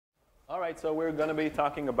right, so we're going to be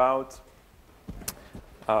talking about,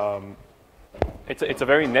 it's a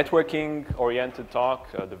very networking-oriented talk,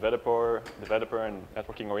 developer and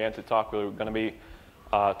networking-oriented talk. We're going to be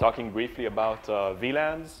talking briefly about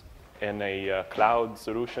VLANs in a cloud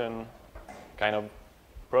solution kind of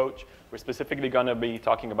approach. We're specifically going to be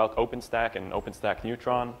talking about OpenStack and OpenStack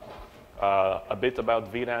Neutron, a bit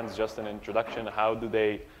about VLANs, just an introduction. How do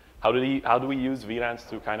we use VLANs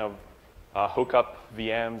to kind of hook up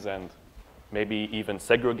VMs and maybe even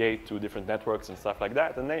segregate to different networks and stuff like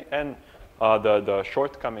that, and the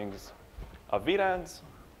shortcomings of VLANs,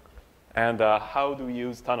 and how do we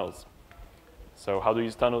use tunnels. So how do we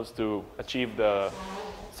use tunnels to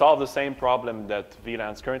solve the same problem that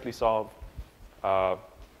VLANs currently solve,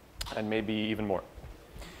 and maybe even more.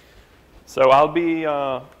 So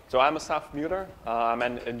I'm a soft muter. I'm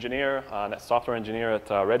an engineer, a software engineer at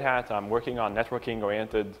Red Hat. I'm working on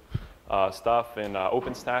networking-oriented stuff in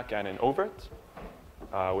OpenStack and in Overt,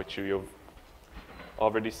 which you've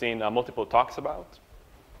already seen multiple talks about.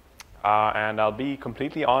 And I'll be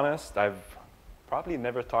completely honest, I've probably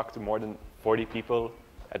never talked to more than 40 people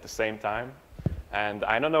at the same time. And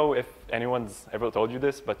I don't know if anyone's ever told you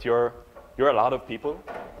this, but you're a lot of people.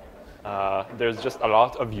 There's just a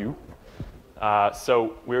lot of you.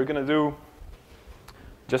 So we're going to do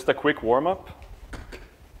just a quick warm-up.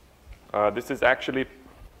 This is actually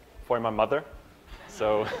for my mother.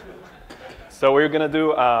 So we're going to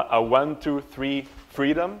do a 1, 2, 3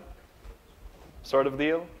 freedom sort of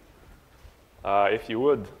deal, if you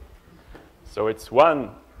would. So it's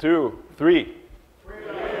 1, 2, 3.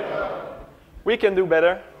 Freedom. We can do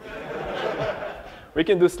better. We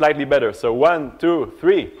can do slightly better. So 1, 2,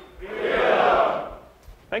 3. Freedom.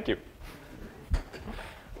 Thank you.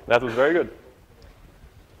 That was very good.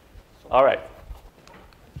 All right.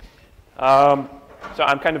 So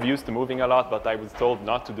I'm kind of used to moving a lot, but I was told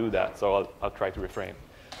not to do that, so I'll try to refrain.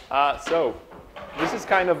 So this is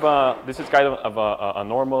kind of a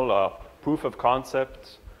normal proof of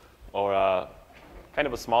concept, or kind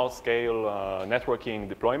of a small-scale networking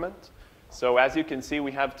deployment. So as you can see,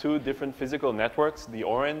 we have two different physical networks. The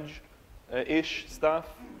orange-ish stuff,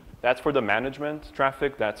 that's for the management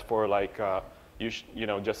traffic. That's for like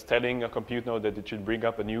just telling a compute node that it should bring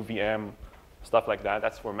up a new VM, stuff like that.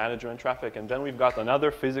 That's for management traffic. And then we've got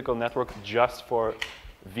another physical network just for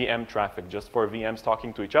VM traffic, just for VMs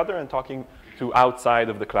talking to each other and talking to outside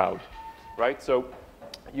of the cloud, right? So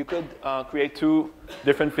you could create two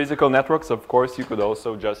different physical networks. Of course, you could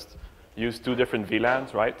also just use two different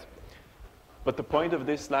VLANs, right? But the point of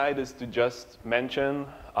this slide is to just mention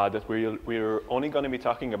that we're only going to be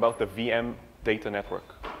talking about the VM data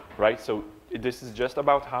network, right? So this is just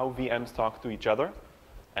about how VMs talk to each other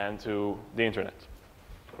and to the internet,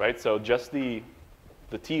 right? So just the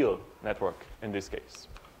teal network in this case.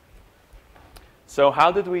 So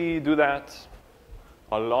how did we do that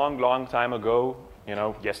a long, long time ago,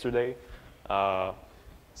 yesterday?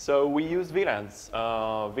 So we use VLANs.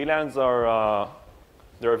 VLANs are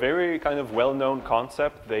they're a very kind of well-known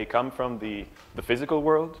concept. They come from the physical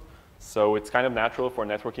world. So it's kind of natural for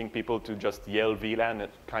networking people to just yell VLAN at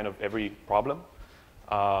kind of every problem.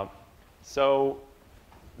 So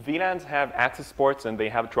VLANs have access ports and they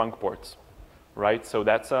have trunk ports, right? So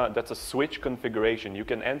that's a switch configuration. You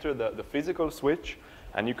can enter the physical switch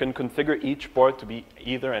and you can configure each port to be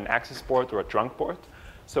either an access port or a trunk port.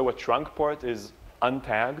 So a trunk port is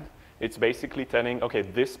untagged. It's basically telling, okay,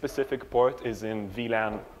 this specific port is in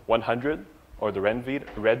VLAN 100 or the red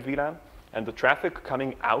VLAN, and the traffic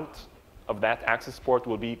coming out of that access port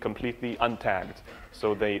will be completely untagged.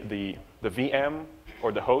 So the VM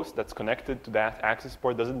or the host that's connected to that access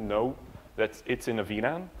port doesn't know that it's in a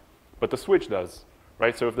VLAN, but the switch does,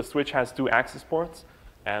 right? So if the switch has two access ports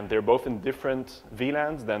and they're both in different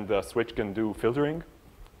VLANs, then the switch can do filtering,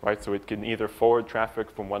 right? So it can either forward traffic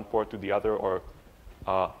from one port to the other or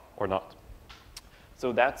not.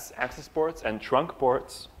 So that's access ports, and trunk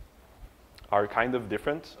ports are kind of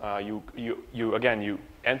different. Again, you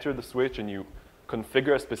enter the switch and you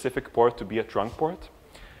configure a specific port to be a trunk port.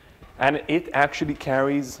 And it actually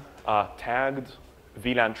carries tagged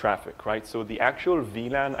VLAN traffic, right? So the actual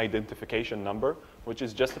VLAN identification number, which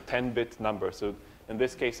is just a 10-bit number. So in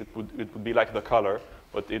this case, it would be like the color,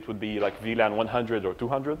 but it would be like VLAN 100 or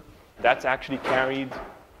 200. That's actually carried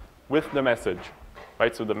with the message,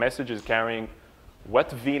 right? So the message is carrying what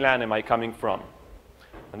VLAN am I coming from?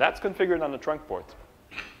 And that's configured on the trunk port.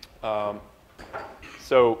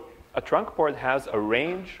 So a trunk port has a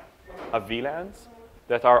range of VLANs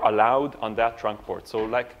that are allowed on that trunk port. So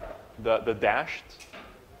like the dashed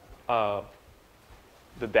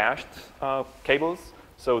cables,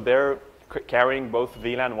 so they're carrying both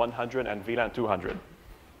VLAN 100 and VLAN 200.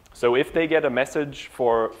 So if they get a message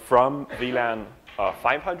from VLAN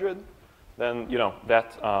 500, then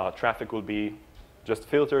that traffic will be just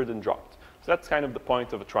filtered and dropped. So that's kind of the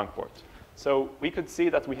point of a trunk port. So we could see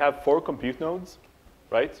that we have 4 compute nodes,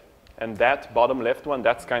 right? And that bottom left one,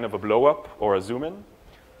 that's kind of a blow up or a zoom in.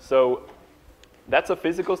 So that's a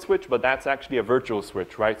physical switch, but that's actually a virtual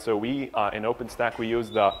switch, right? So we, in OpenStack, we use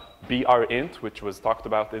the BRINT, which was talked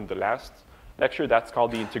about in the last lecture. That's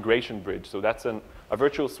called the integration bridge. So that's a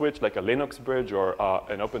virtual switch, like a Linux bridge or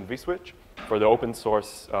an Open vSwitch for the open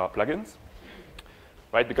source plugins,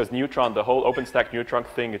 right? Because Neutron, the whole OpenStack Neutron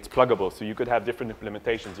thing, it's pluggable. So you could have different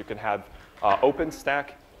implementations. You can have open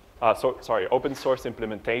source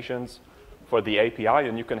implementations for the API,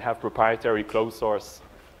 and you can have proprietary closed source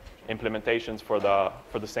implementations for the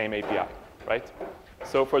same API, right?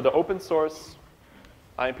 So for the open source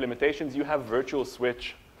implementations, you have virtual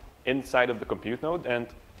switch inside of the compute node, and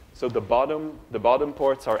so the bottom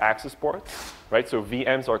ports are access ports, right? So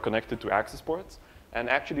VMs are connected to access ports, and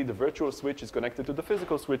actually the virtual switch is connected to the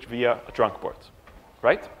physical switch via a trunk port,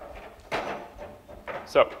 right?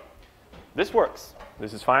 So this works.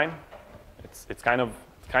 This is fine. It's kind of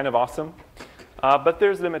awesome, but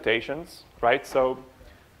there's limitations, right? So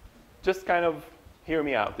just kind of hear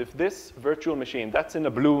me out. If this virtual machine, that's in the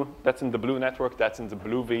blue network, that's in the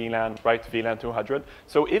blue VLAN, right, VLAN 200.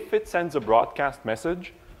 So if it sends a broadcast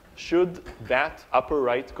message, should that upper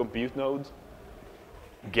right compute node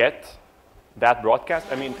get that broadcast?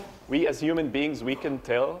 I mean, we as human beings, we can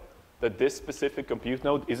tell that this specific compute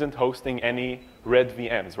node isn't hosting any red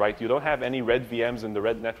VMs, right? You don't have any red VMs in the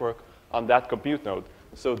red network on that compute node.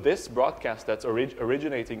 So this broadcast that's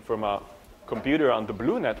originating from a computer on the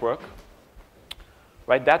blue network,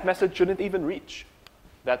 right, that message shouldn't even reach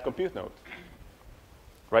that compute node,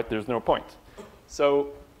 right? There's no point.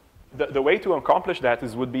 So the way to accomplish that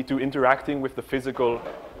would be to interacting with the physical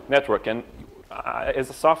network. And as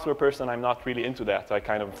a software person, I'm not really into that. I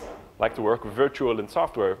kind of like to work with virtual and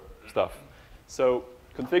software stuff. So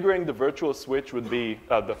configuring the virtual switch would be,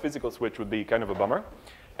 the physical switch would be kind of a bummer.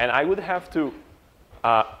 And I would have to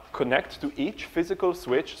connect to each physical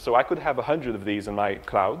switch. So I could have 100 of these in my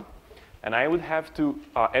cloud. And I would have to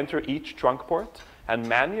enter each trunk port and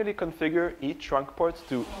manually configure each trunk port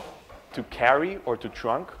to carry or to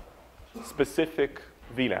trunk specific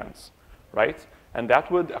VLANs, right? And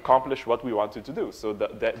that would accomplish what we wanted to do. So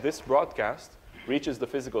this broadcast reaches the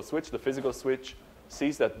physical switch. The physical switch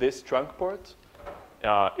sees that this trunk port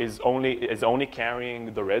is only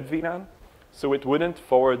carrying the red VLAN, so it wouldn't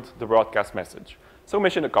forward the broadcast message. So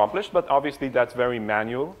mission accomplished, but obviously that's very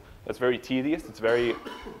manual. That's very tedious.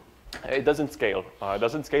 It doesn't scale. It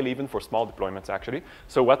doesn't scale even for small deployments, actually.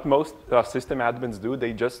 So what most system admins do,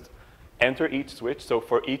 they just enter each switch. So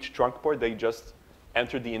for each trunk port, they just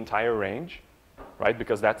enter the entire range, right?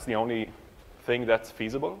 Because that's the only thing that's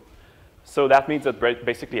feasible. So that means that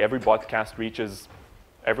basically every broadcast reaches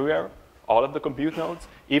everywhere, all of the compute nodes,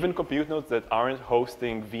 even compute nodes that aren't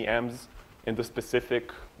hosting VMs in the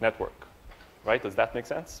specific network, right? Does that make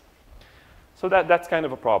sense? So that's kind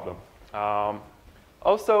of a problem.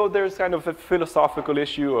 Also, there's kind of a philosophical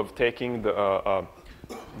issue of taking the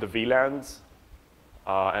VLANs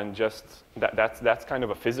and just that's kind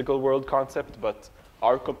of a physical world concept, but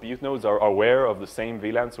our compute nodes are aware of the same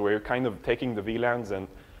VLAN, so we're kind of taking the VLANs and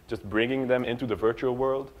just bringing them into the virtual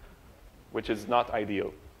world, which is not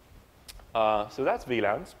ideal. So that's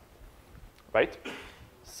VLANs, right?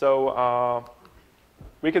 So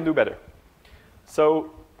we can do better.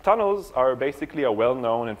 So tunnels are basically a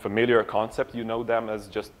well-known and familiar concept. You know them as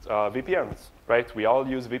just VPNs, right? We all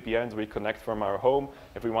use VPNs. We connect from our home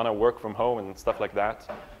if we want to work from home and stuff like that.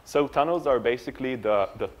 So tunnels are basically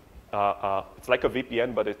it's like a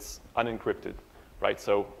VPN, but it's unencrypted, right?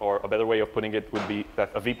 So, or a better way of putting it would be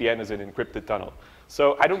that a VPN is an encrypted tunnel.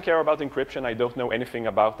 So I don't care about encryption. I don't know anything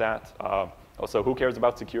about that. Also, who cares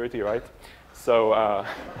about security, right? So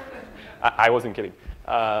I wasn't kidding.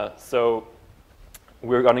 So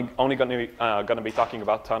we're only going to be talking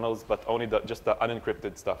about tunnels, but only just the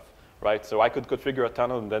unencrypted stuff, right? So I could configure a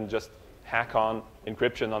tunnel and then just hack on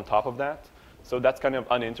encryption on top of that. So that's kind of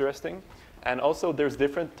uninteresting. And also, there's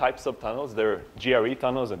different types of tunnels. There are GRE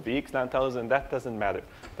tunnels and VXLAN tunnels, and that doesn't matter.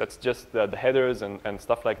 That's just the headers and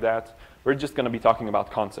stuff like that. We're just going to be talking about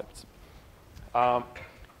concepts.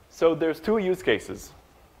 So there's 2 use cases,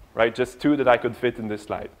 right? Just 2 that I could fit in this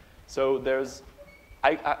slide. So there's,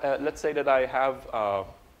 let's say that I have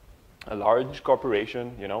a large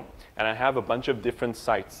corporation, and I have a bunch of different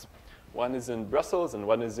sites. One is in Brussels and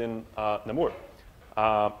one is in Namur.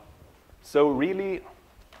 So really,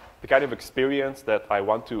 the kind of experience that I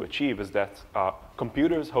want to achieve is that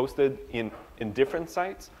computers hosted in different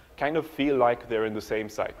sites kind of feel like they're in the same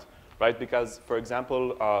site, right? Because, for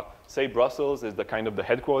example, say Brussels is the kind of the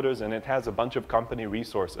headquarters, and it has a bunch of company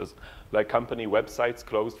resources, like company websites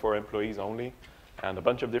closed for employees only, and a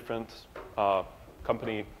bunch of different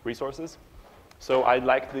company resources. So I'd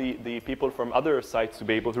like the people from other sites to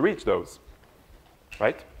be able to reach those,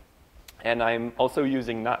 right? And I'm also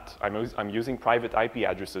using NAT. I'm using private IP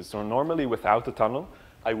addresses. So normally, without a tunnel,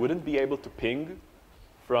 I wouldn't be able to ping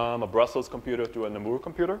from a Brussels computer to a Namur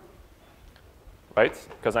computer, right?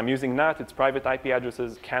 Because I'm using NAT, it's private IP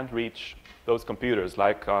addresses, can't reach those computers.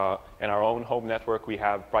 Like in our own home network, we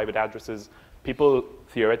have private addresses. People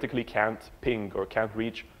theoretically can't ping or can't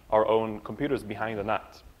reach our own computers behind the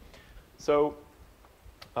NAT. So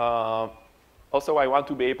also, I want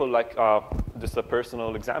to be able, like, just a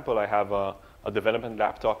personal example, I have a development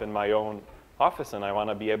laptop in my own office, and I want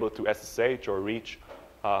to be able to SSH or reach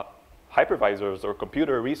hypervisors or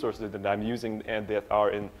computer resources that I'm using and that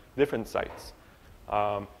are in different sites.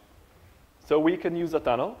 So we can use a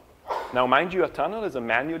tunnel. Now, mind you, a tunnel is a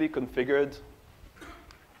manually configured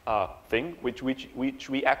thing, which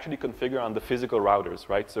we actually configure on the physical routers,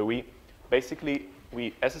 right? So we basically,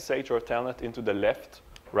 we SSH or telnet into the left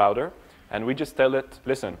router, and we just tell it,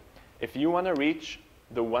 listen, if you want to reach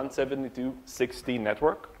the 172.16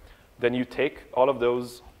 network, then you take all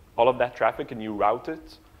of that traffic and you route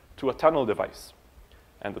it to a tunnel device.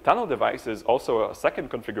 And the tunnel device is also a second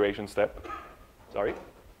configuration step,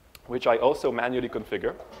 which I also manually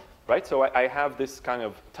configure, right? So I have this kind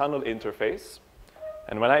of tunnel interface.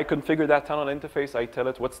 And when I configure that tunnel interface, I tell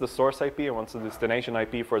it what's the source IP and what's the destination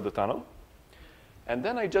IP for the tunnel. And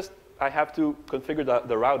then I have to configure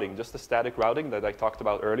the routing, just the static routing that I talked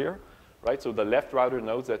about earlier, right? So the left router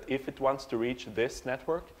knows that if it wants to reach this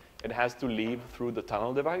network, it has to leave through the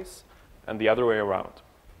tunnel device and the other way around,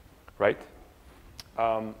 right?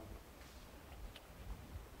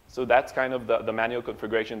 So that's kind of the manual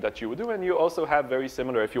configuration that you would do. And you also have very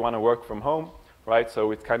similar if you want to work from home, right? So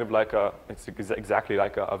it's kind of like it's exactly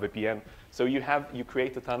like a VPN. So you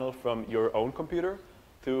create a tunnel from your own computer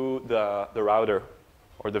to the router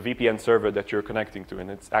or the VPN server that you're connecting to,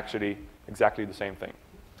 and it's actually exactly the same thing.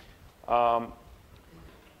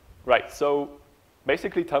 Right, so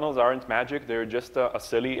basically tunnels aren't magic, they're just a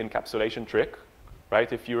silly encapsulation trick,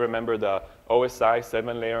 right? If you remember the OSI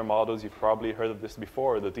 7-layer models, you've probably heard of this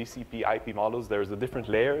before, the TCP IP models, there's the different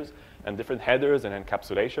layers and different headers and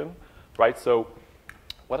encapsulation, right? So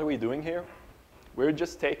what are we doing here? We're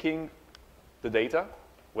just taking the data,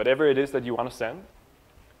 whatever it is that you want to send.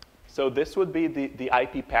 So this would be the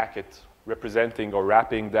IP packet representing or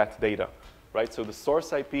wrapping that data, right? So the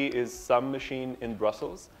source IP is some machine in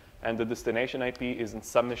Brussels, and the destination IP is in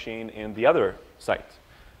some machine in the other site.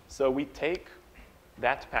 So we take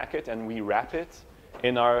that packet and we wrap it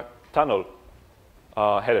in our tunnel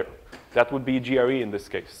header. That would be GRE in this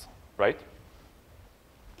case, right?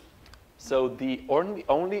 So the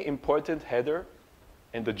only important header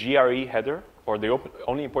in the GRE header, or the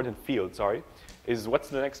only important field, is what's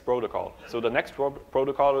the next protocol. So the next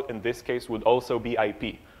protocol in this case would also be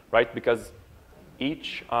IP, right? Because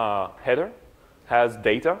each header has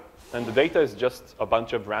data, and the data is just a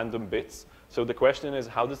bunch of random bits. So the question is,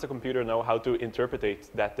 how does the computer know how to interpret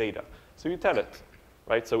that data? So you tell it,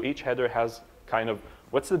 right? So each header has kind of,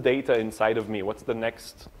 what's the data inside of me? What's the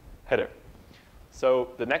next header? So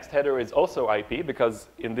the next header is also IP, because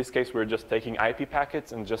in this case, we're just taking IP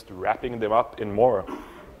packets and just wrapping them up in more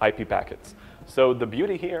IP packets. So the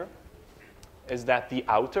beauty here is that the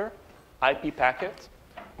outer IP packet,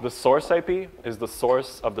 the source IP is the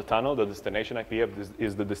source of the tunnel, the destination IP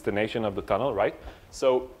is the destination of the tunnel, right?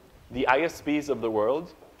 So the ISPs of the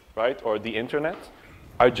world, right, or the internet,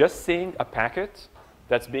 are just seeing a packet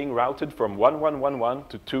that's being routed from 1111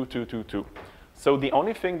 to 2222. So the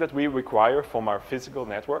only thing that we require from our physical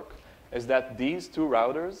network is that these two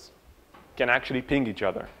routers can actually ping each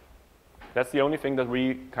other. That's the only thing that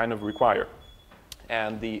we kind of require.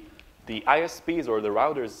 And the ISPs or the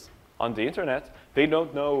routers on the internet, they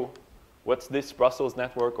don't know what's this Brussels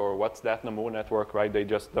network or what's that Namur network, right? They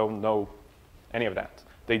just don't know any of that.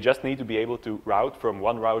 They just need to be able to route from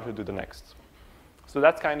one router to the next. So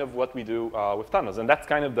that's kind of what we do with tunnels. And that's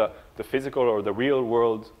kind of the physical or the real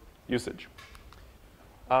world usage.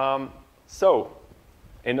 So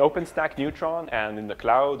in OpenStack Neutron and in the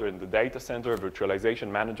cloud or in the data center, virtualization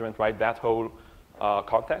management, right, that whole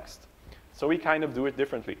context, so we kind of do it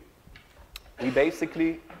differently. We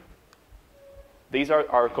basically, these are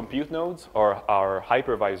our compute nodes or our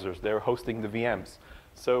hypervisors. They're hosting the VMs.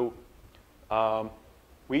 So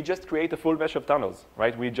we just create a full mesh of tunnels,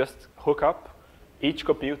 right? We just hook up each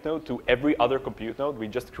compute node to every other compute node. We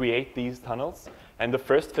just create these tunnels. And the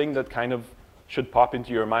first thing that kind of should pop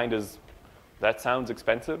into your mind is, that sounds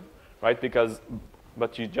expensive, right?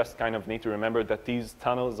 But you just kind of need to remember that these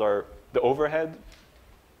tunnels are, the overhead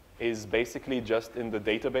is basically just in the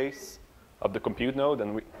database of the compute node,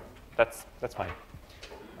 and that's fine.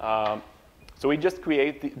 So we just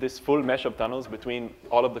create this full mesh of tunnels between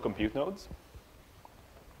all of the compute nodes.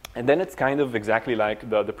 And then it's kind of exactly like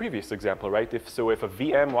the previous example, right? If a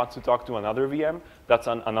VM wants to talk to another VM, that's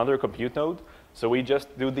on another compute node. So we just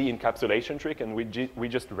do the encapsulation trick, and we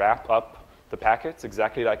just wrap up the packets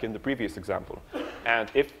exactly like in the previous example.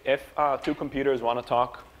 And if two computers want to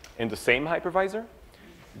talk in the same hypervisor,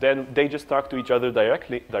 then they just talk to each other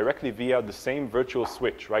directly via the same virtual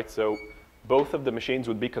switch, right? So both of the machines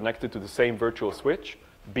would be connected to the same virtual switch,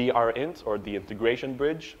 BRINT, or the integration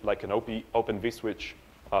bridge, like an Open vSwitch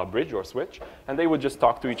bridge or switch, and they would just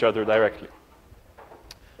talk to each other directly.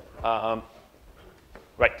 Right.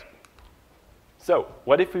 So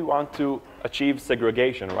what if we want to achieve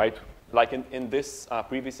segregation, right? Like in this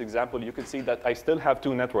previous example, you can see that I still have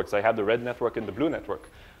two networks. I have the red network and the blue network.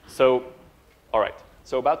 So, all right.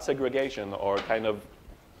 So about segregation, or kind of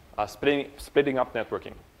splitting up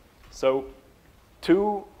networking. So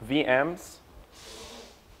two VMs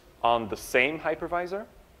on the same hypervisor,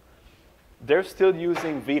 they're still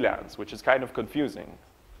using VLANs, which is kind of confusing.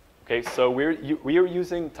 Okay, so we're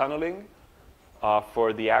using tunneling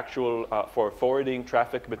for the actual for forwarding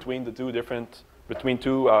traffic between the two different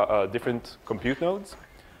compute nodes.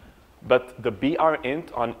 But the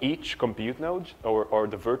BRINT on each compute node, or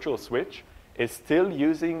the virtual switch, is still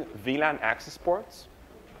using VLAN access ports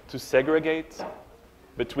to segregate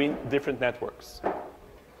between different networks,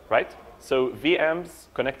 right? So VMs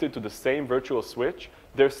connected to the same virtual switch,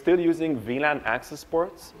 they're still using VLAN access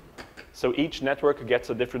ports, so each network gets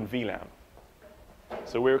a different VLAN.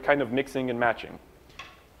 So we're kind of mixing and matching.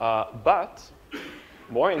 But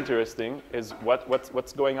more interesting is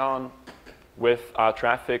what's going on with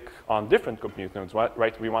traffic on different compute nodes,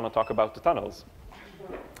 right? We want to talk about the tunnels.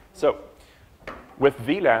 So with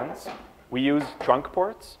VLANs, we use trunk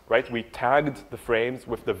ports, right? We tagged the frames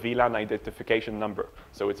with the VLAN identification number.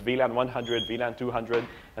 So it's VLAN 100, VLAN 200,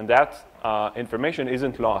 and that information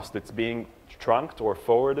isn't lost. It's being trunked or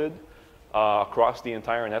forwarded across the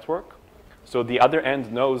entire network. So the other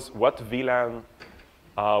end knows what VLAN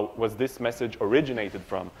was this message originated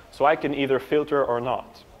from. So I can either filter or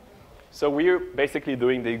not. So we're basically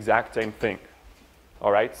doing the exact same thing.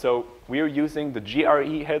 All right, so we're using the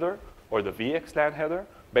GRE header or the VXLAN header,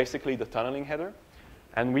 basically the tunneling header.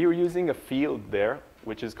 And we are using a field there,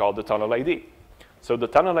 which is called the tunnel ID. So the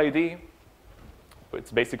tunnel ID,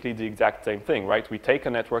 it's basically the exact same thing, right? We take a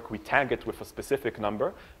network, we tag it with a specific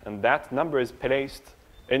number, and that number is placed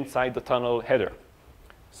inside the tunnel header.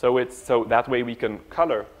 So that way we can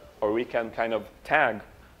color, or we can kind of tag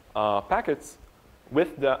packets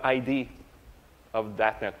with the ID of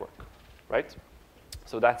that network, right?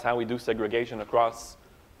 So that's how we do segregation across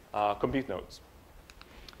compute nodes.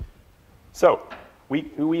 So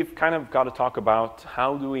we've kind of got to talk about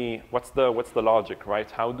what's the logic, right?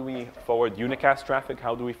 How do we forward unicast traffic?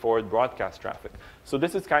 How do we forward broadcast traffic? So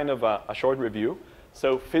this is kind of a short review.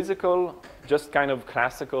 So physical, just kind of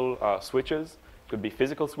classical switches. It could be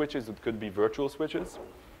physical switches. It could be virtual switches.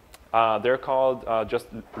 They're called just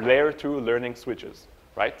layer 2 learning switches,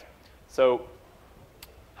 right? So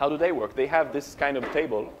how do they work? They have this kind of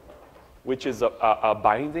table, which is a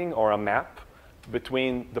binding or a map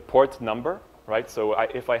between the port number, right? So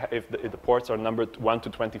if the ports are numbered 1 to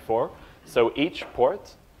 24, so each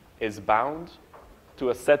port is bound to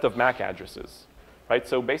a set of MAC addresses, right?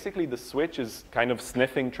 So basically the switch is kind of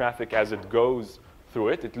sniffing traffic as it goes through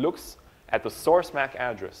it. It looks at the source MAC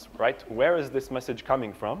address, right? Where is this message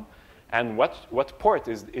coming from, and what port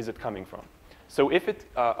is it coming from? So if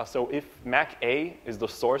MAC A is the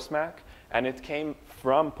source MAC and it came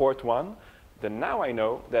from port 1, then now I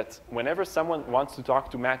know that whenever someone wants to talk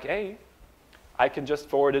to MAC A, I can just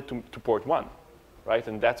forward it to port 1, right?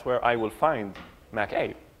 And that's where I will find MAC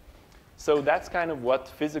A. So that's kind of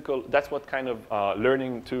what kind of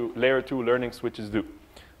layer 2 learning switches do,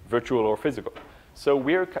 virtual or physical. So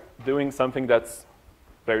we're doing something that's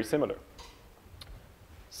very similar.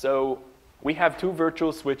 So we have two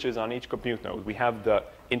virtual switches on each compute node. We have the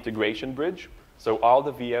integration bridge. So all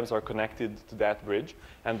the VMs are connected to that bridge.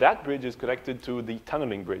 And that bridge is connected to the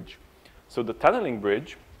tunneling bridge. So the tunneling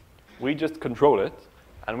bridge, we just control it.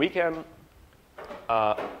 And we can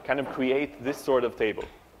kind of create this sort of table,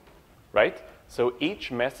 right? So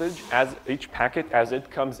each message, each packet as it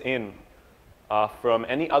comes in from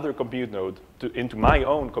any other compute node into my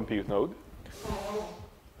own compute node,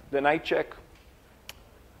 then I check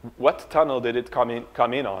what tunnel did it come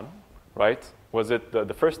in on, right? Was it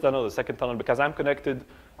the first tunnel, the second tunnel? Because I'm connected,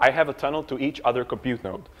 I have a tunnel to each other compute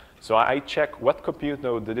node. So I check what compute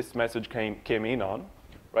node did this message came in on,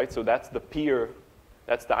 right? So that's the peer,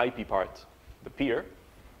 that's the IP part, the peer.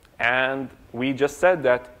 And we just said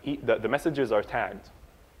that the messages are tagged,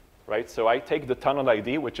 right? So I take the tunnel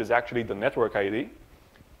ID, which is actually the network ID,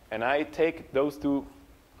 and I take those two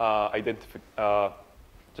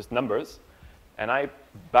just numbers, and I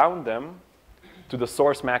bound them to the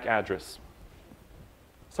source MAC address.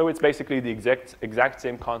 So it's basically the exact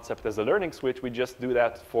same concept as the learning switch. We just do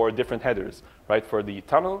that for different headers, right? For the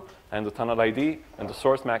tunnel and the tunnel ID and the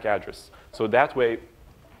source MAC address. So that way,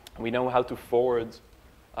 we know how to forward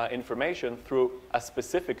information through a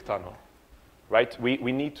specific tunnel, right?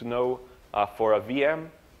 We need to know for a VM,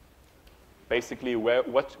 basically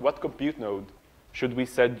what compute node should we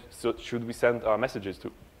send messages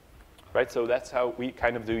to, right? So that's how we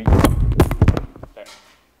kind of do. There.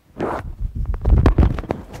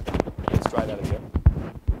 Let's try that again.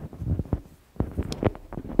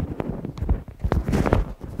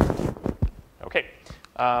 Okay.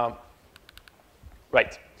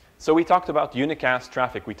 Right. So we talked about unicast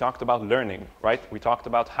traffic. We talked about learning, right? We talked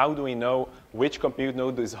about how do we know which compute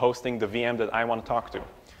node is hosting the VM that I want to talk to.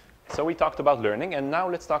 So we talked about learning, and now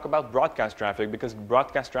let's talk about broadcast traffic, because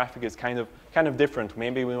broadcast traffic is kind of different.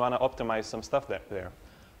 Maybe we want to optimize some stuff there.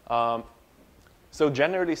 So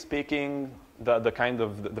generally speaking,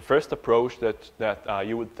 the first approach that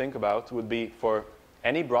you would think about would be for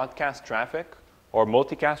any broadcast traffic or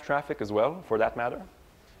multicast traffic as well, for that matter,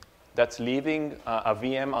 that's leaving a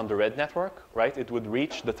VM on the red network, right? It would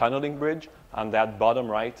reach the tunneling bridge on that bottom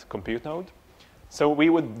right compute node. So we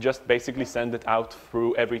would just basically send it out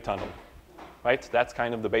through every tunnel, right? That's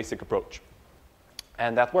kind of the basic approach.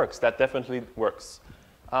 And that works. That definitely works.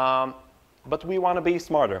 But we want to be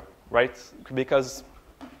smarter, right? Because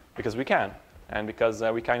we can. And because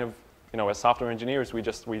we kind of, as software engineers,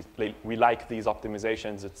 we like these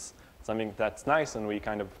optimizations. It's something that's nice and we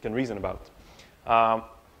kind of can reason about.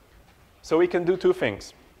 So we can do two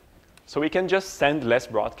things. So we can just send less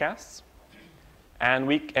broadcasts.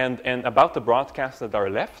 And about the broadcasts that are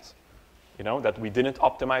left, that we didn't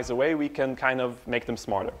optimize away, we can kind of make them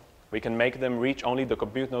smarter. We can make them reach only the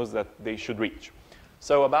compute nodes that they should reach.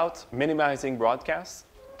 So about minimizing broadcasts,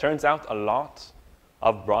 turns out a lot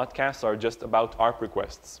of broadcasts are just about ARP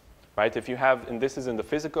requests, right? If you have, and this is in the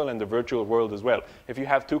physical and the virtual world as well, if you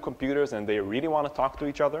have two computers and they really want to talk to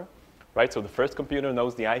each other, right? So the first computer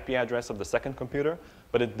knows the IP address of the second computer,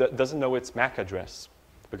 but it doesn't know its MAC address,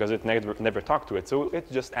 because it never talked to it. So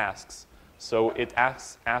it just asks. So it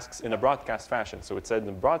asks in a broadcast fashion. So it said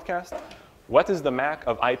in broadcast, what is the MAC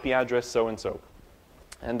of IP address so-and-so?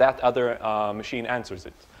 And that other machine answers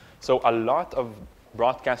it. So a lot of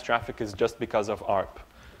broadcast traffic is just because of ARP.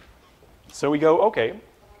 So we go, OK,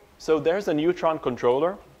 so there's a neutron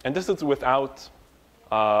controller. And this is without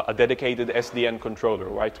a dedicated SDN controller,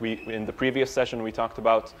 right? In the previous session, we talked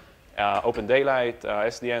about Open Daylight,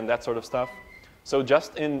 SDN, that sort of stuff. So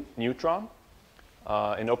just in Neutron,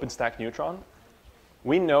 in OpenStack Neutron,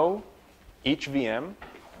 we know each VM,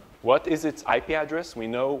 what is its IP address, we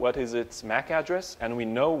know what is its MAC address, and we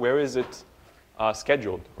know where is it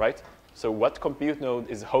scheduled, right? So what compute node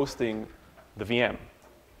is hosting the VM.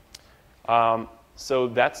 So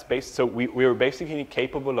that's so we're basically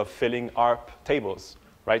capable of filling ARP tables,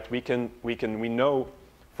 right? We know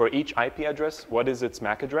for each IP address what is its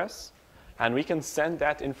MAC address, and we can send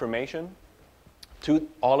that information to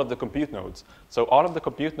all of the compute nodes. So all of the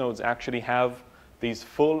compute nodes actually have these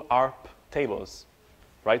full ARP tables,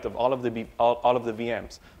 right, of all of the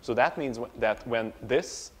VMs. So that means that when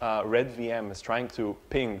this red VM is trying to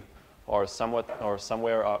ping or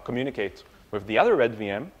somewhere communicate with the other red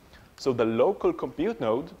VM, so the local compute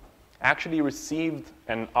node actually received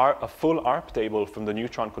a full ARP table from the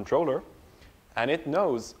Neutron controller, and it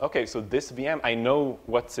knows, OK, so this VM, I know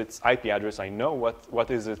what's its IP address, I know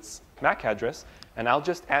what is its MAC address, and I'll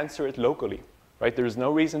just answer it locally, right? There's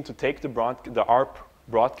no reason to take the ARP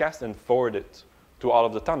broadcast and forward it to all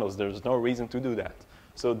of the tunnels. There's no reason to do that.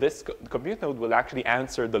 So this compute node will actually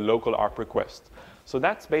answer the local ARP request. So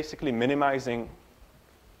that's basically minimizing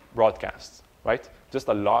broadcasts, right? Just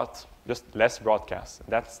less broadcasts.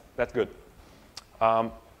 That's good.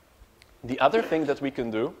 The other thing that we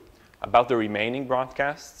can do about the remaining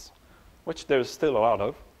broadcasts, which there's still a lot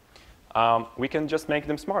of, we can just make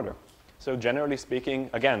them smarter. So generally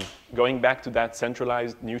speaking, again, going back to that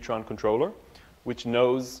centralized Neutron controller, which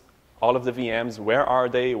knows all of the VMs, where are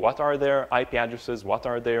they, what are their IP addresses, what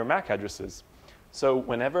are their MAC addresses. So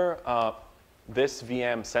whenever this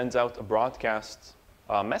VM sends out a broadcast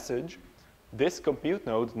message, this compute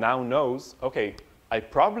node now knows, OK, I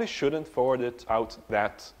probably shouldn't forward it out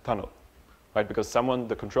that tunnel, right? Because someone,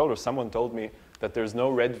 the controller, someone told me that there's no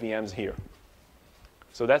red VMs here.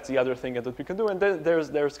 So that's the other thing that we can do. And then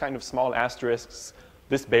there's kind of small asterisks.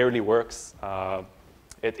 This barely works.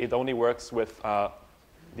 It only works with the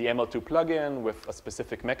ML2 plugin, with a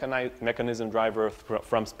specific mechanism driver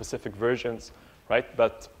from specific versions, right?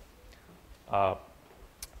 But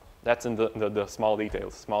that's in the small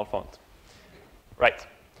details, small font. Right.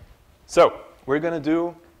 So we're going to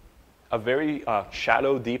do a very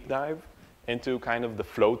shallow deep dive into kind of the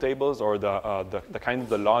flow tables or the kind of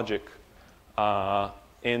the logic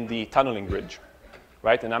in the tunneling bridge,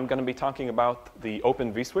 right? And I'm going to be talking about the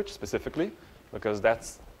Open vSwitch specifically, because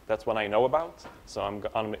that's what I know about. So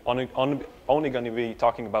I'm only going to be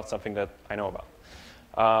talking about something that I know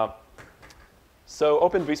about. So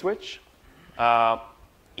Open vSwitch,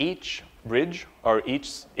 each bridge or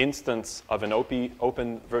each instance of an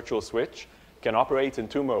open virtual switch can operate in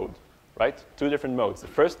two modes, right? Two different modes. The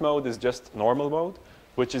first mode is just normal mode,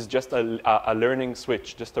 which is just a learning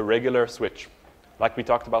switch, just a regular switch, like we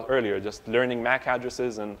talked about earlier, just learning MAC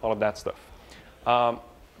addresses and all of that stuff.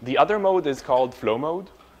 The other mode is called flow mode,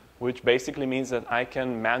 which basically means that I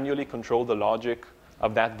can manually control the logic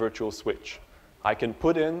of that virtual switch. I can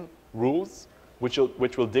put in rules which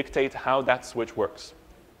will dictate how that switch works.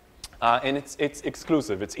 And it's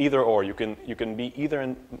exclusive. It's either or. You can be either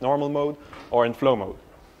in normal mode or in flow mode.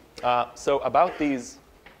 So about these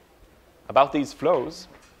flows,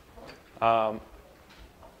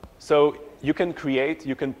 so you can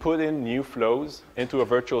put in new flows into a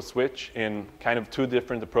virtual switch in kind of two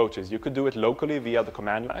different approaches. You could do it locally via the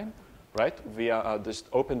command line, right? Via just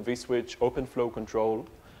Open vSwitch, Open Flow Control,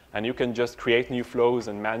 and you can just create new flows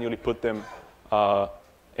and manually put them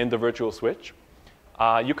in the virtual switch.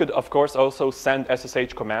 You could, of course, also send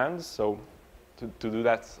SSH commands, so to do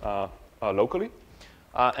that locally.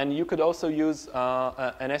 And you could also use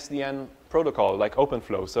an SDN protocol like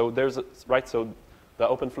OpenFlow. So so the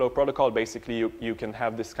OpenFlow protocol, basically, you can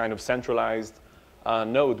have this kind of centralized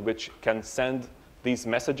node which can send these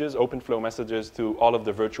messages, OpenFlow messages, to all of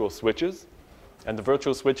the virtual switches. And the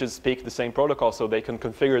virtual switches speak the same protocol, so they can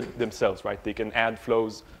configure themselves, right? They can add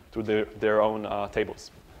flows to their own tables.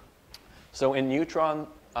 So in Neutron,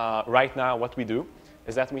 right now, what we do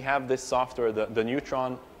is that we have this software, the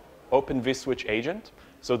Neutron Open vSwitch agent.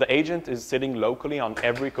 So the agent is sitting locally on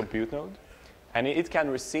every compute node, and it can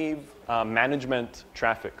receive management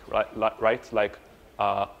traffic, right? Like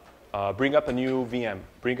bring up a new VM,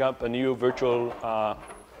 bring up a new virtual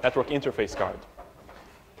network interface card.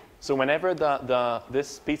 So whenever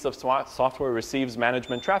this piece of software receives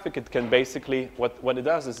management traffic, it can basically, what it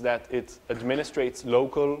does is that it administrates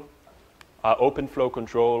local open flow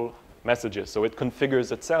control messages. So it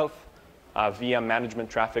configures itself via management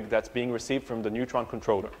traffic that's being received from the Neutron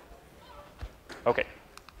controller. OK.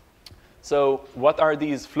 So what are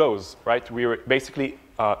these flows, right? We're basically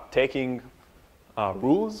taking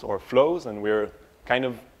rules or flows, and we're kind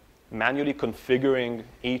of manually configuring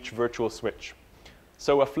each virtual switch.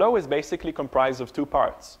 So a flow is basically comprised of two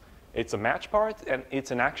parts. It's a match part, and it's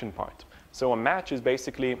an action part. So a match is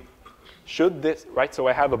basically, should this, right? So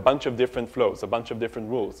I have a bunch of different flows, a bunch of different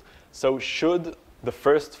rules. So should the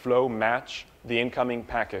first flow match the incoming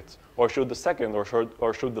packet, or should the second, or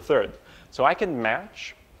should the third? So I can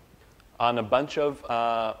match on a bunch of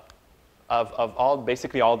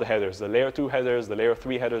basically all the headers, the layer 2 headers, the layer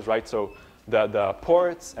 3 headers, right? So the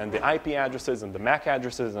ports and the IP addresses and the MAC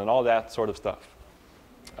addresses and all that sort of stuff.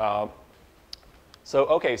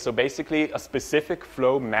 So basically a specific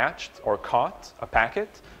flow matched or caught a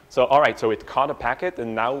packet. So all right, so it caught a packet,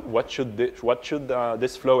 and now what should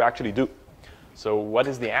this flow actually do? So what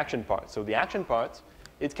is the action part? So the action part,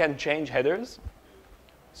 it can change headers.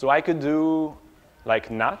 So I could do like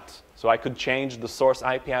NAT. So I could change the source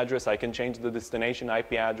IP address. I can change the destination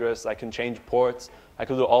IP address. I can change ports. I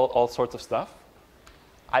could do all sorts of stuff.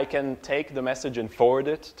 I can take the message and forward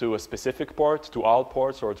it to a specific port, to all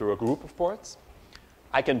ports, or to a group of ports.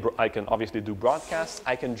 I can obviously do broadcasts.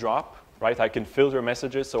 I can drop, right? I can filter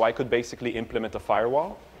messages. So I could basically implement a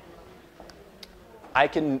firewall. I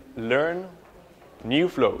can learn new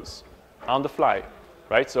flows on the fly,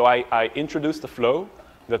 right? So I introduce the flow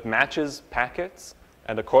that matches packets,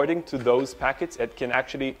 and according to those packets, it can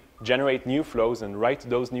actually generate new flows and write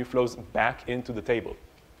those new flows back into the table.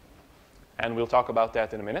 And we'll talk about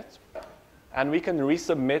that in a minute. And we can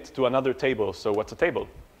resubmit to another table. So what's a table?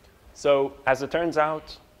 So as it turns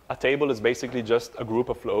out, a table is basically just a group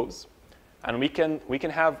of flows. And we can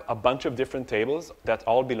have a bunch of different tables that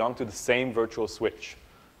all belong to the same virtual switch.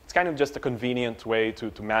 It's kind of just a convenient way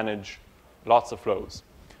to manage lots of flows.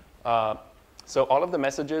 So all of the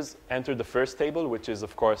messages enter the first table, which is,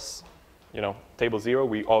 of course, table 0.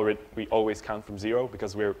 We always count from 0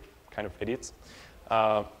 because we're kind of idiots.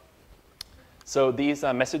 So these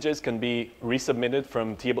messages can be resubmitted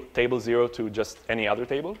from table 0 to just any other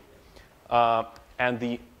table.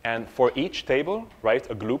 And for each table, right,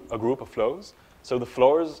 a group of flows. So the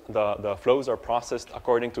flows are processed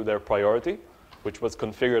according to their priority, which was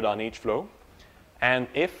configured on each flow. And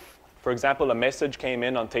if, for example, a message came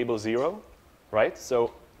in on table 0, right,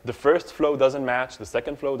 so the first flow doesn't match, the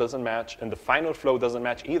second flow doesn't match, and the final flow doesn't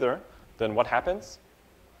match either, then what happens?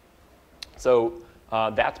 So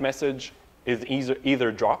that message is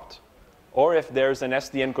either dropped, or if there's an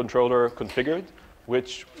SDN controller configured,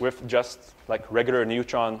 which with just like regular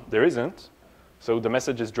neutron, there isn't, so the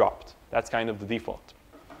message is dropped. That's kind of the default.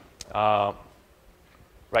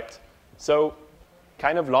 Right. So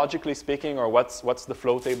kind of logically speaking, or what's the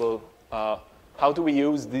flow table? How do we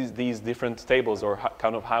use these different tables, or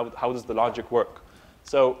how does the logic work?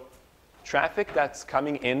 So traffic that's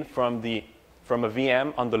coming in from a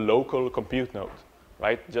VM on the local compute node,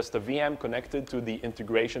 right? Just a VM connected to the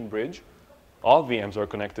integration bridge. All VMs are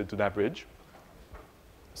connected to that bridge.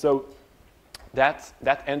 So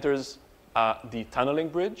that enters the tunneling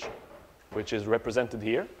bridge, which is represented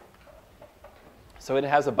here. So it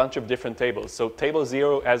has a bunch of different tables. So table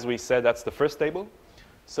 0, as we said, that's the first table.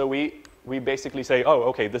 So we basically say, oh,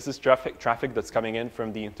 OK, this is traffic that's coming in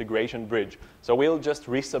from the integration bridge. So we'll just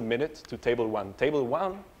resubmit it to table 1. Table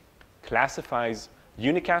 1 classifies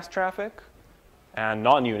unicast traffic and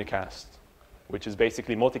non-unicast, which is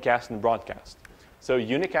basically multicast and broadcast. So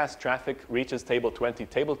unicast traffic reaches table 20.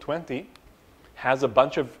 Table 20 has a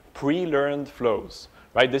bunch of pre-learned flows,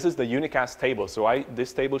 right? This is the unicast table. So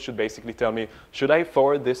this table should basically tell me, should I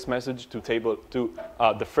forward this message to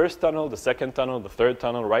the first tunnel, the second tunnel, the third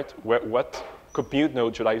tunnel, right? What compute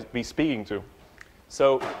node should I be speaking to?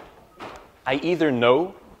 So I either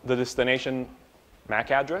know the destination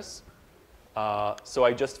MAC address, so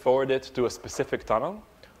I just forward it to a specific tunnel,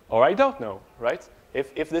 or I don't know, right?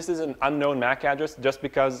 If this is an unknown MAC address, just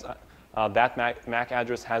because that MAC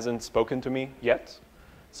address hasn't spoken to me yet,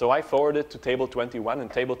 so I forward it to table 21, and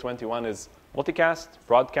table 21 is multicast,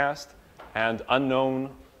 broadcast, and unknown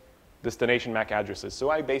destination MAC addresses. So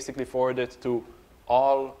I basically forward it to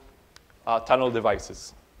all tunnel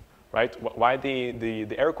devices, right? Why the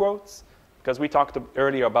air quotes? Because we talked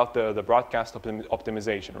earlier about the broadcast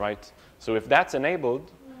optimization, right? So if that's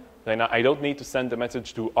enabled, then I don't need to send the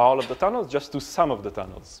message to all of the tunnels, just to some of the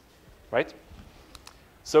tunnels, right?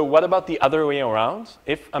 So what about the other way around?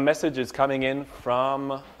 If a message is coming in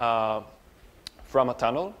from a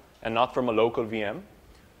tunnel and not from a local VM,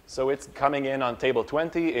 so it's coming in on table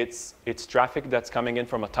 20, it's traffic that's coming in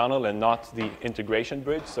from a tunnel and not the integration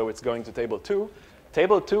bridge, so it's going to table 2.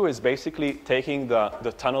 Table 2 is basically taking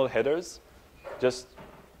the tunnel headers, just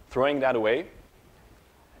throwing that away,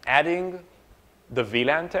 adding the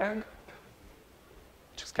VLAN tag,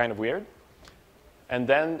 which is kind of weird, and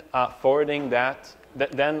then forwarding that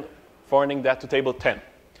to table 10.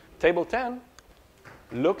 Table 10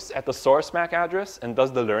 looks at the source MAC address and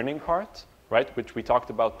does the learning part, right, which we talked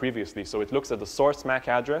about previously. So it looks at the source MAC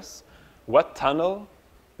address, what tunnel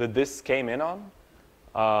that this came in on,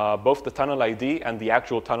 both the tunnel ID and the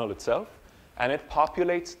actual tunnel itself, and it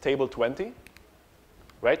populates table 20,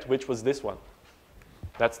 right, which was this one.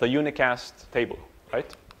 That's the unicast table, right?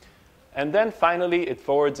 And then finally, it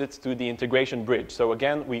forwards it to the integration bridge. So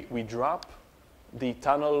again, we drop the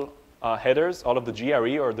tunnel headers, all of the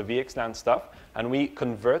GRE or the VXLAN stuff, and we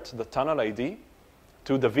convert the tunnel ID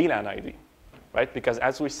to the VLAN ID, right? Because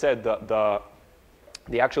as we said, the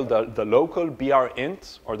local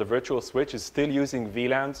BR_int or the virtual switch is still using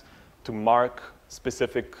VLANs to mark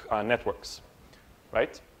specific networks,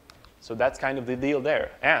 right? So that's kind of the deal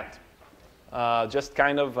there. And just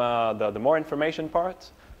kind of the more information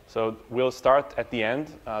part. So we'll start at the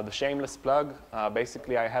end. The shameless plug.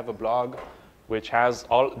 Basically, I have a blog which has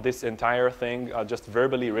all this entire thing just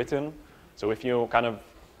verbally written. So if you kind of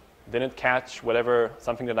didn't catch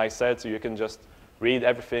something that I said, so you can just read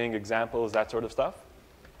everything, examples, that sort of stuff.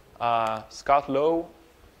 Scott Lowe,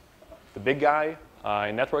 the big guy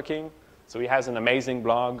in networking. So he has an amazing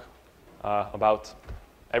blog about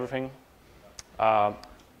everything.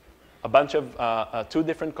 A bunch of 2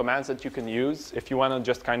 different commands that you can use if you want to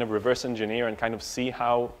just kind of reverse engineer and kind of see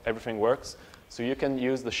how everything works. So you can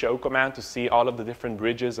use the show command to see all of the different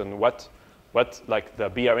bridges and what what, like the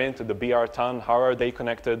BRInt and the BRTON, how are they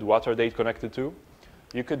connected, what are they connected to.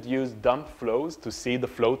 You could use dump flows to see the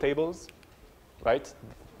flow tables, right?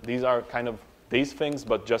 These are kind of these things,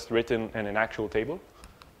 but just written in an actual table.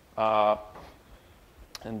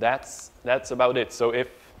 And that's about it. So if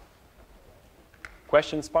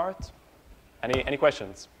questions part, any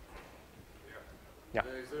questions? Yeah.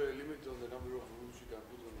 Is there a limit on the number of rules you can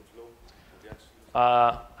put on the flow?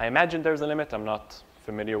 I imagine there's a limit. I'm not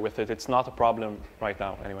familiar with it. It's not a problem right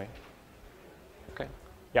now, anyway. Okay.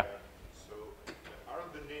 Yeah. So are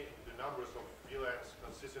the numbers of VLANs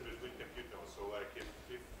consistent between compute nodes? So like if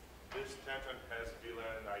this tenant has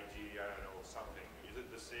VLAN ID, I don't know, something, is it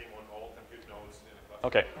the same on all compute nodes in a cluster?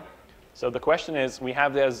 Okay. So the question is, we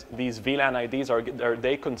have these VLAN IDs. Are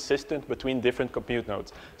they consistent between different compute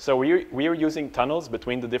nodes? So we are using tunnels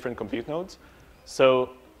between the different compute nodes.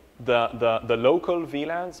 So the local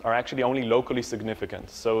VLANs are actually only locally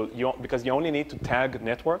significant. So because you only need to tag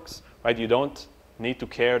networks, right? You don't need to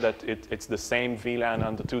care that it's the same VLAN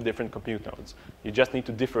on the two different compute nodes. You just need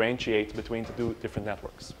to differentiate between the two different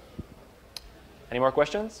networks. Any more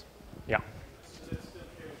questions? Yeah.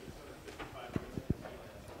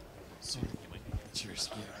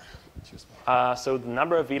 So the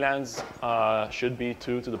number of VLANs should be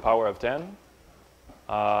 2 to the power of 10.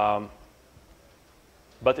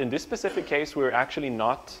 But in this specific case, we're actually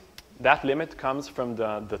not, that limit comes from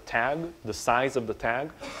the tag, the size of the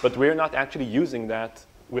tag, but we're not actually using that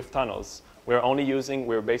with tunnels.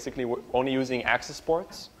 We're basically only using access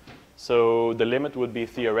ports. So the limit would be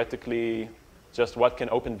theoretically just what can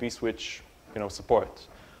Open vSwitch support.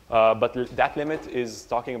 But that limit is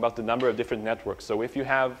talking about the number of different networks. So if you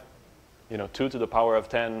have 2 to the power of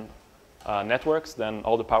 10 networks, then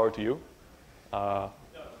all the power to you. Yeah.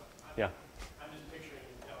 I'm just picturing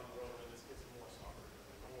down the road when this gets more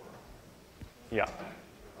software. Yeah.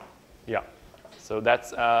 Yeah. So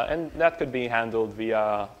that's, and that could be handled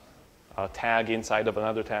via a tag inside of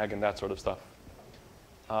another tag and that sort of stuff.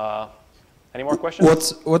 Any more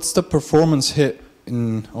questions? What's the performance hit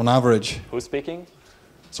on average? Who's speaking?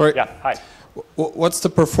 Sorry. Yeah, hi. What's the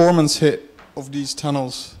performance hit of these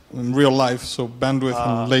tunnels in real life, so bandwidth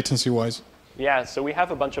and latency-wise? Yeah, so we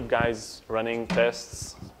have a bunch of guys running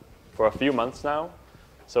tests for a few months now.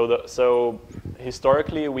 So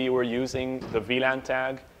historically, we were using the VLAN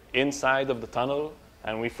tag inside of the tunnel,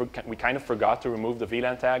 and we kind of forgot to remove the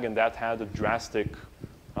VLAN tag, and that had a drastic,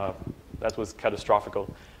 that was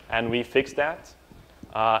catastrophical. And we fixed that,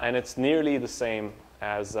 and it's nearly the same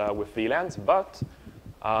as with VLANs, but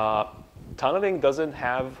tunneling doesn't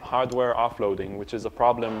have hardware offloading, which is a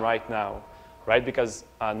problem right now, right? Because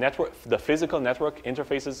the physical network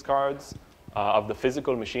interfaces cards of the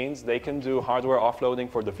physical machines, they can do hardware offloading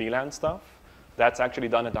for the VLAN stuff. That's actually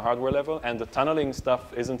done at the hardware level, and the tunneling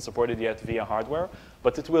stuff isn't supported yet via hardware,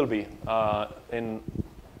 but it will be in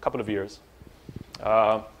a couple of years.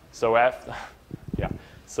 So after, yeah.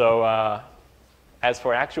 So as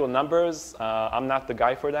for actual numbers, I'm not the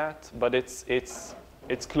guy for that, but it's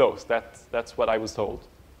close. That's what I was told.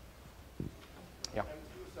 Yeah.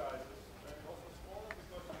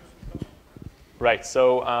 Right.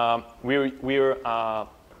 So we're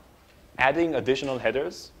adding additional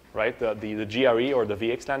headers, right? The GRE or the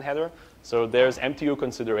VXLAN header. So there's MTU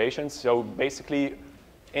considerations. So basically,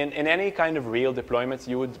 in any kind of real deployments,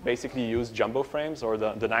 you would basically use jumbo frames or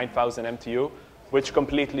the 9000 MTU, which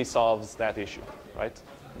completely solves that issue, right?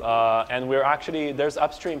 And we're actually, there's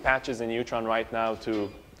upstream patches in Neutron right now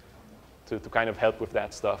to kind of help with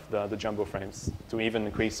that stuff, the jumbo frames, to even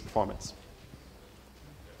increase performance.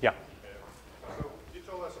 Yeah. So you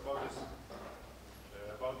told us about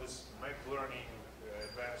this map learning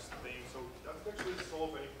advanced thing. So does it actually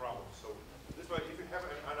solve any problem? So this way, if you have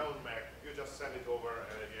an unknown Mac, you just send it over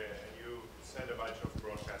and you send a bunch of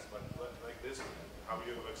broadcasts. But like this, how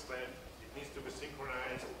you explained, it needs to be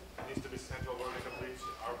synchronized. It needs to be sent over the complete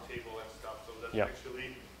ARP table and stuff. So that's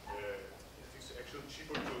actually it's actually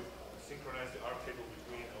cheaper to synchronize the ARP table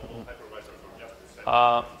between all hypervisors or just to send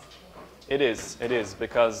It is,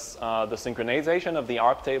 because the synchronization of the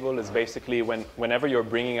ARP table is basically whenever you're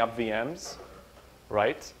bringing up VMs,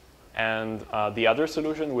 right? And the other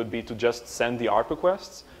solution would be to just send the ARP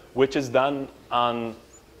requests, which is done on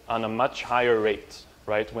a much higher rate,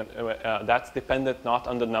 right? That's dependent not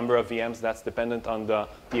on the number of VMs, that's dependent on the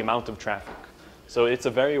amount of traffic. So it's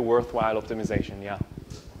a very worthwhile optimization, yeah,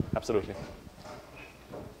 absolutely.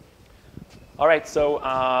 All right, so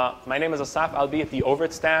my name is Asaf. I'll be at the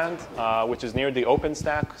Overt stand, which is near the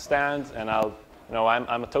OpenStack stand, and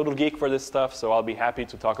I'm a total geek for this stuff, so I'll be happy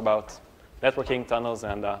to talk about networking, tunnels,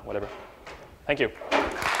 and whatever. Thank you.